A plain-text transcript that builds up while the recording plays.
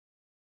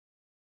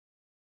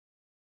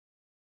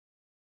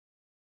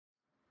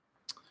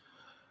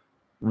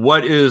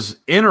What is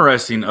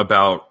interesting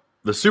about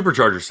the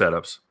supercharger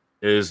setups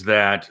is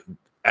that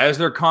as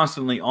they're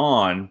constantly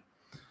on,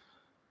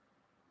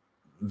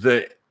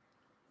 they're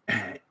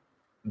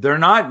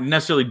not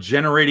necessarily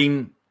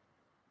generating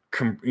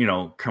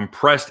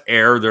compressed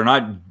air. They're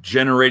not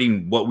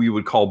generating what we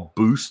would call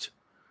boost.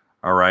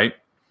 All right.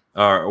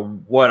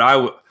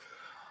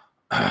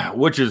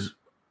 Which is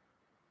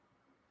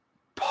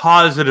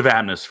positive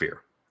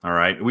atmosphere. All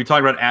right. We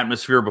talked about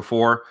atmosphere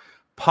before.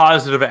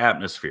 Positive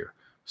atmosphere.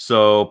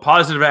 So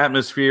positive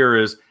atmosphere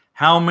is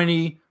how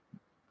much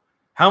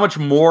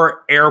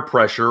more air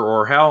pressure,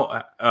 or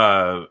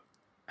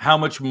how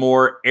much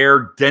more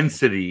air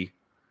density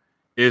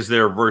is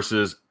there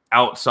versus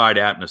outside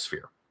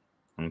atmosphere.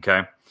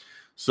 Okay.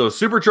 So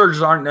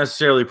superchargers aren't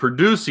necessarily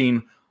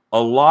producing a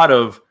lot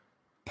of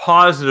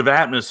positive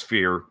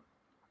atmosphere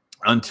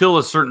until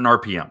a certain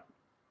RPM.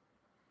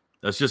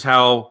 That's just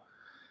how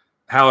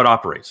it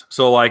operates.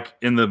 So like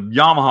in the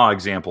Yamaha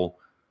example,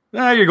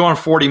 you're going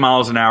 40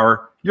 miles an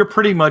hour. You're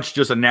pretty much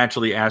just a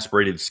naturally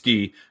aspirated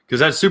ski, because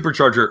that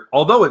supercharger,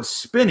 although it's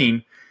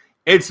spinning,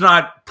 it's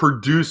not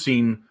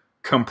producing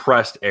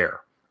compressed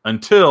air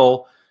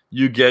until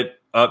you get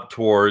up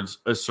towards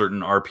a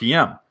certain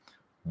RPM.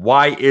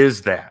 Why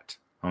is that?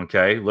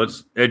 Okay,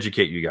 let's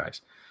educate you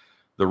guys.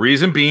 The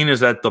reason being is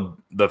that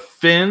the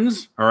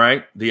fins, all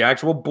right, the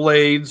actual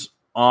blades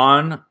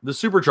on the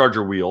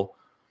supercharger wheel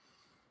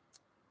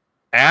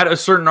at a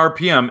certain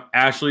RPM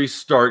actually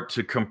start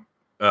to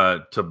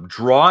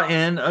draw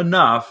in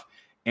enough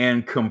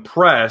and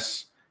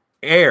compress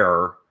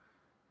air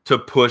to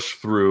push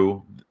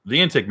through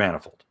the intake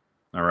manifold.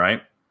 All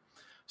right.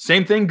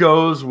 Same thing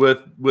goes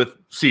with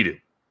Sea-Doo.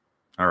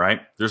 All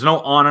right. There's no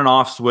on and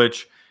off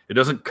switch. It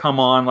doesn't come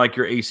on like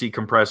your AC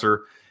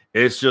compressor.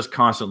 It's just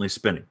constantly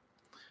spinning.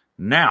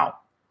 Now,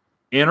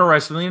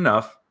 interestingly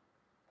enough,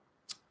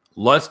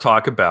 let's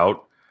talk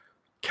about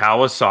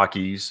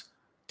Kawasaki's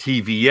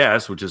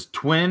TVS, which is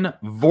twin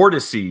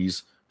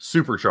vortices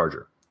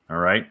supercharger. All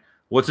right.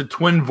 What's a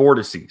twin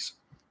vortices?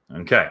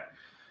 Okay.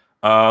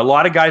 A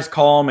lot of guys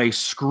call them a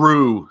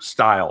screw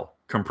style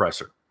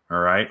compressor. All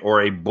right.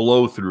 Or a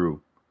blow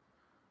through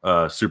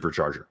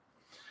supercharger.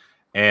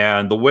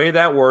 And the way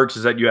that works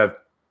is that you have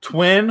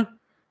twin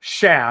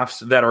shafts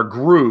that are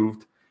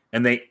grooved,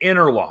 and they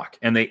interlock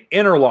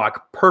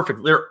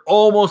perfectly. They're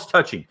almost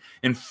touching.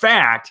 In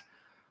fact,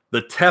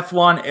 the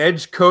Teflon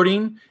edge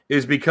coating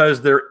is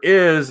because there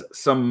is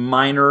some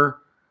minor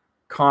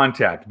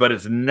contact, but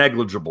it's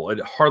negligible. It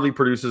hardly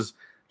produces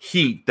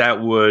heat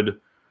that would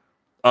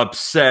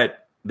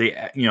upset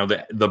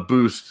the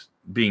boost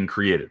being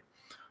created.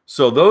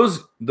 So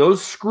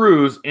those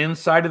screws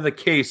inside of the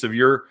case of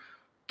your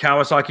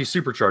Kawasaki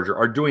supercharger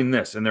are doing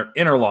this, and they're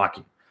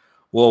interlocking.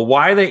 Well,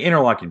 why are they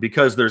interlocking?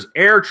 Because there's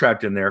air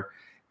trapped in there,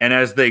 and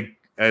as they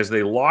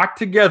lock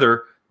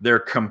together, they're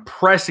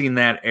compressing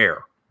that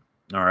air.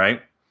 All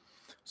right.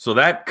 So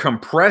that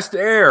compressed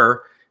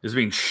air is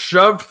being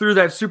shoved through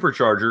that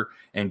supercharger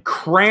and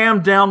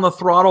crammed down the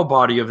throttle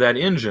body of that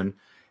engine,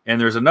 and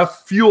there's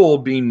enough fuel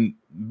being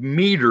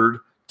metered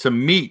to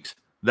meet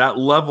that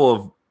level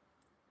of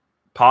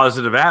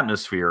positive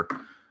atmosphere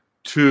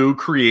to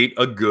create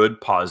a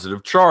good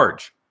positive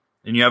charge.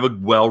 And you have a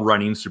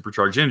well-running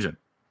supercharged engine.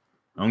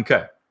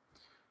 Okay.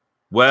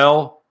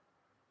 Well,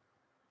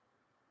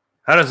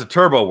 how does a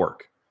turbo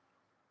work?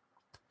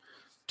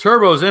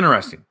 Turbo is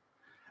interesting.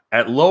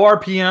 At low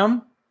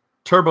RPM,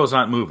 turbo's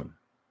not moving.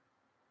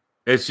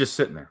 It's just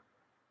sitting there.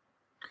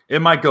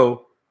 It might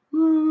go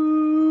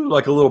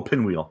like a little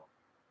pinwheel.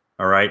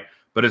 All right.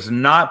 But it's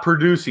not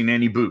producing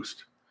any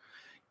boost.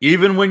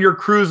 Even when you're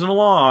cruising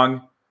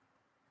along,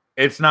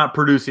 it's not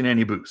producing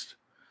any boost.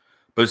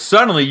 But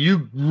suddenly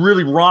you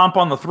really romp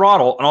on the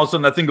throttle, and all of a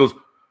sudden that thing goes,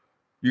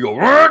 you go,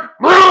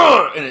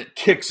 and it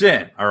kicks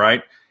in. All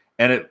right.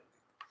 And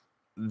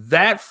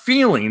that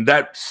feeling,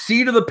 that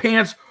seat of the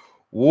pants,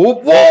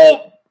 whoop,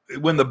 whoop,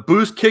 when the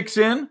boost kicks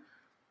in,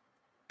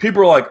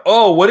 people are like,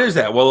 oh, what is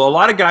that? Well, a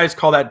lot of guys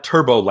call that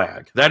turbo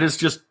lag. That is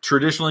just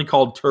traditionally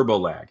called turbo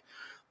lag.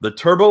 The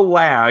turbo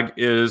lag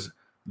is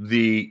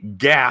the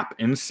gap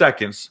in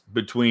seconds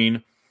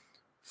between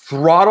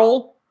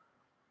throttle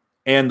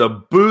and the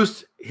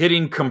boost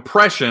hitting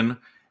compression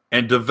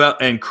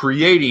and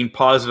creating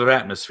positive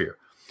atmosphere.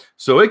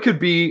 So it could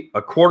be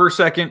a quarter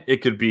second.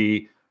 It could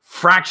be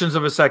fractions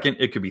of a second.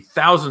 It could be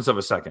thousandths of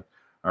a second.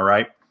 All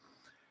right.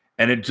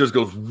 And it just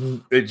goes,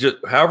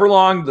 however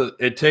long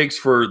it takes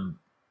for,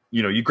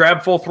 you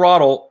grab full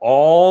throttle,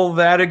 all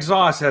that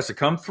exhaust has to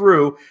come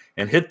through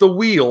and hit the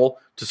wheel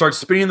to start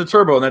spinning the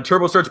turbo. And that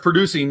turbo starts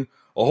producing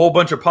a whole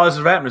bunch of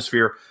positive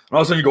atmosphere. And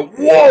all of a sudden you go,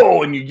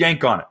 whoa, and you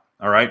yank on it.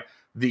 All right.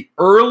 The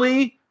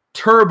early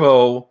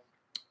turbo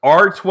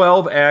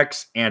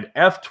R12X and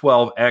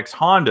F12X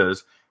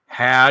Hondas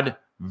had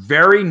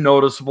very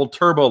noticeable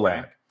turbo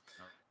lag.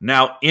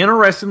 Now,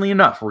 interestingly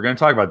enough, we're going to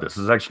talk about this.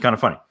 This is actually kind of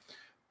funny.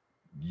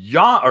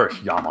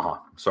 Yamaha,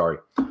 sorry.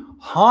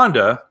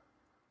 Honda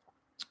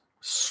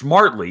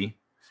smartly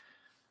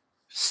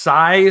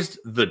sized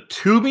the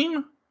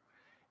tubing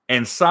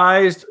and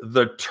sized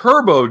the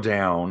turbo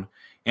down,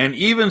 and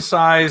even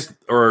sized,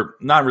 or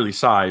not really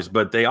sized,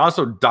 but they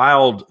also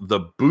dialed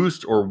the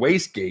boost or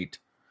wastegate.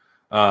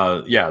 The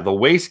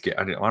wastegate.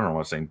 I don't know what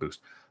I'm saying, boost.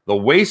 The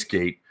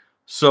wastegate,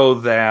 so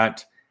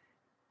that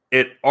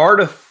it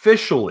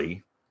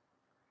artificially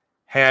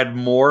had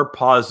more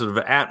positive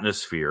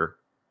atmosphere.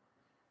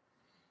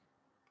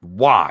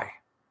 Why?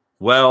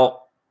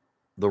 Well,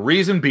 the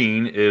reason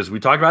being is we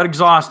talked about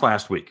exhaust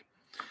last week.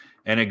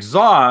 And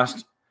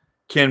exhaust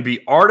can be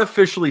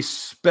artificially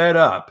sped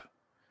up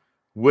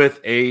with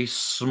a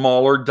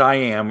smaller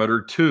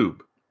diameter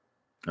tube.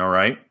 All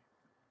right?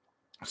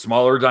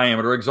 Smaller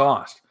diameter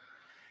exhaust.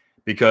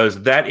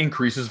 Because that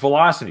increases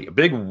velocity. A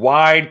big,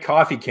 wide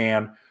coffee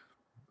can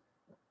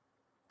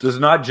does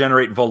not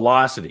generate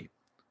velocity.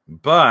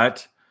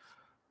 But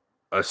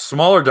a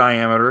smaller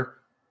diameter,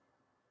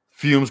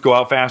 fumes go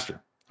out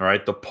faster. All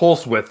right? The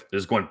pulse width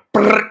is going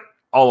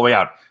all the way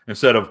out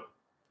instead of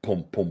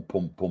pum, pum,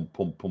 pum, pum,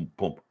 pum, pum,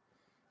 pum.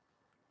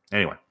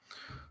 Anyway,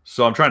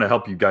 so I'm trying to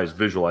help you guys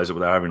visualize it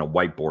without having a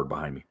whiteboard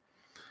behind me.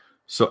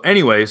 So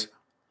anyways,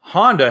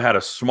 Honda had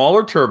a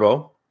smaller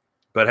turbo,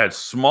 but had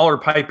smaller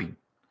piping.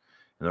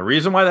 And the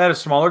reason why they had a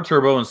smaller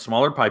turbo and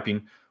smaller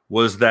piping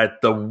was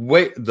that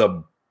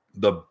the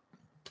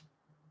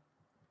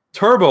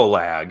turbo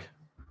lag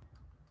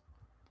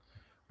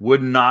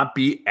would not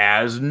be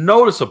as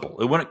noticeable.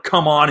 It wouldn't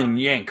come on and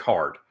yank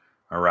hard.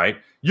 All right.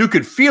 You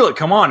could feel it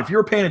come on. If you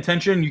were paying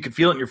attention, you could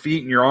feel it in your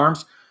feet and your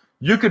arms.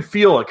 You could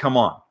feel it come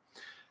on.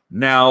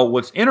 Now,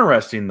 what's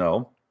interesting,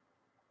 though,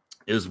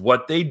 is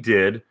what they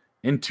did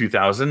in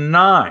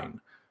 2009.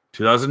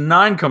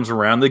 2009 comes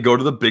around. They go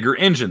to the bigger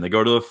engine. They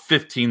go to the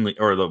 15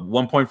 or the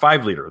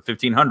 1.5 liter,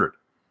 1500.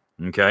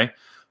 Okay.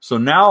 So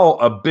now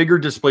a bigger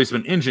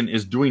displacement engine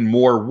is doing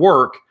more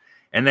work,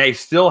 and they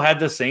still had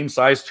the same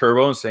size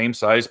turbo and same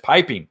size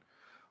piping.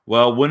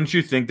 Well, wouldn't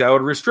you think that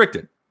would restrict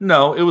it?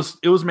 No, it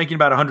was making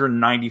about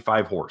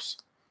 195 horse.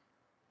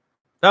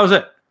 That was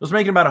it. It was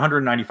making about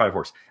 195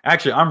 horse.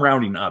 Actually, I'm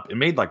rounding up. It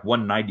made like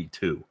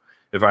 192,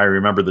 if I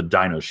remember the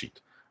dyno sheet.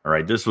 All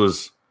right, this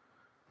was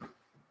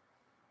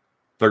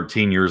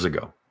 13 years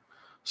ago.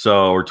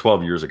 Or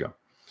 12 years ago.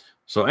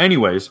 So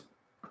anyways,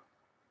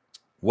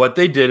 what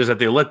they did is that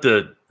they let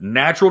the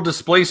natural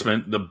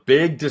displacement, the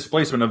big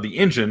displacement of the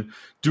engine,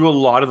 do a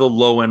lot of the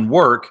low-end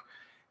work.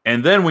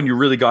 And then when you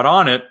really got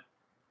on it,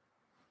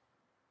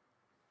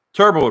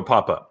 turbo would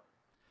pop up.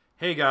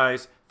 Hey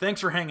guys, thanks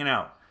for hanging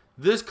out.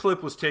 This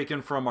clip was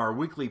taken from our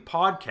weekly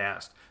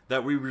podcast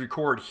that we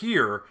record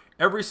here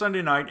every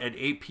Sunday night at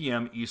 8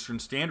 p.m. Eastern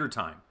Standard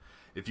Time.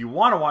 If you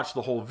want to watch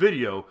the whole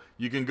video,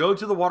 you can go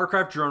to the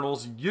Watercraft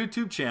Journal's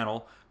YouTube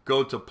channel,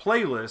 go to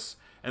playlists,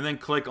 and then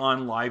click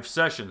on live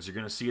sessions. You're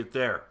going to see it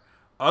there.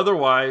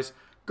 Otherwise,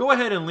 go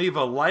ahead and leave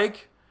a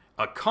like,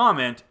 a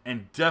comment,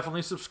 and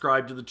definitely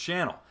subscribe to the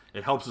channel.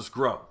 It helps us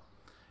grow.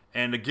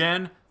 And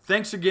again,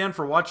 thanks again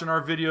for watching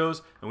our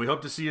videos, and we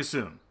hope to see you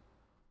soon.